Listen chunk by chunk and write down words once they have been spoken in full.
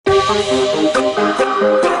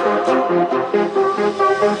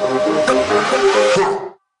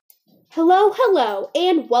Hello,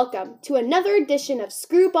 and welcome to another edition of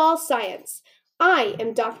Screwball Science. I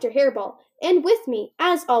am Dr. Hairball, and with me,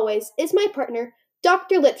 as always, is my partner,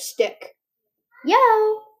 Dr. Lipschtick.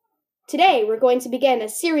 Yo! Today, we're going to begin a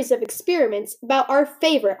series of experiments about our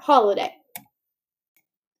favorite holiday.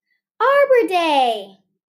 Arbor Day!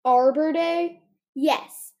 Arbor Day?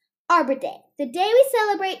 Yes, Arbor Day, the day we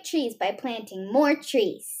celebrate trees by planting more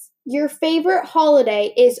trees. Your favorite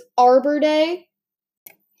holiday is Arbor Day?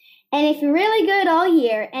 And if you're really good all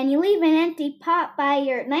year and you leave an empty pot by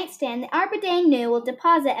your nightstand, the Arbor Day New will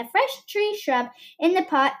deposit a fresh tree shrub in the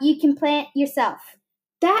pot you can plant yourself.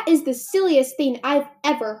 That is the silliest thing I've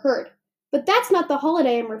ever heard. But that's not the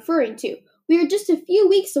holiday I'm referring to. We are just a few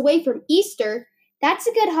weeks away from Easter. That's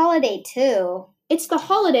a good holiday, too. It's the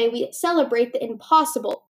holiday we celebrate the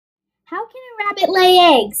impossible. How can a rabbit lay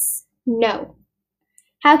eggs? No.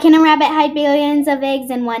 How can a rabbit hide billions of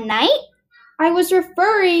eggs in one night? I was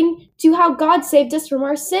referring to how God saved us from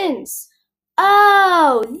our sins.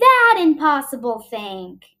 Oh, that impossible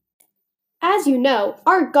thing. As you know,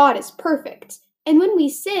 our God is perfect. And when we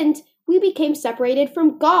sinned, we became separated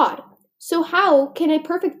from God. So how can a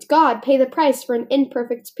perfect God pay the price for an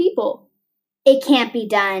imperfect people? It can't be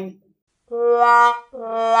done.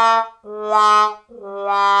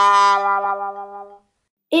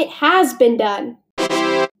 It has been done.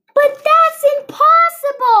 But that's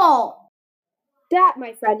impossible! That,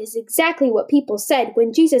 my friend, is exactly what people said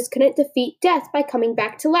when Jesus couldn't defeat death by coming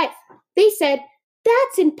back to life. They said,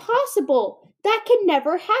 "That's impossible. That can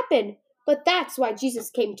never happen." But that's why Jesus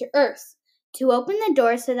came to earth. To open the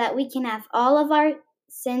door so that we can have all of our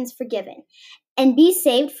sins forgiven and be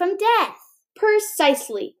saved from death.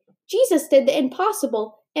 Precisely. Jesus did the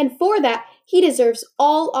impossible, and for that, he deserves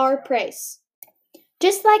all our praise.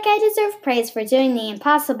 Just like I deserve praise for doing the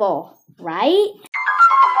impossible, right?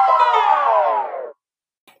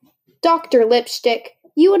 Dr. Lipschtick,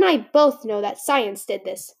 you and I both know that science did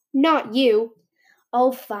this, not you.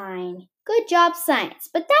 Oh, fine. Good job, science,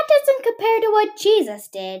 but that doesn't compare to what Jesus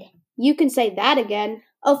did. You can say that again.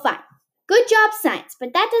 Oh, fine. Good job, science,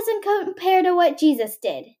 but that doesn't compare to what Jesus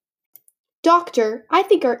did. Doctor, I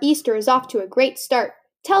think our Easter is off to a great start.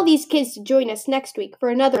 Tell these kids to join us next week for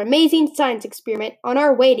another amazing science experiment on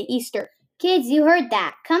our way to Easter. Kids, you heard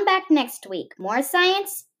that. Come back next week. More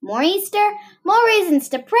science, more Easter, more reasons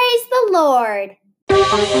to praise the Lord.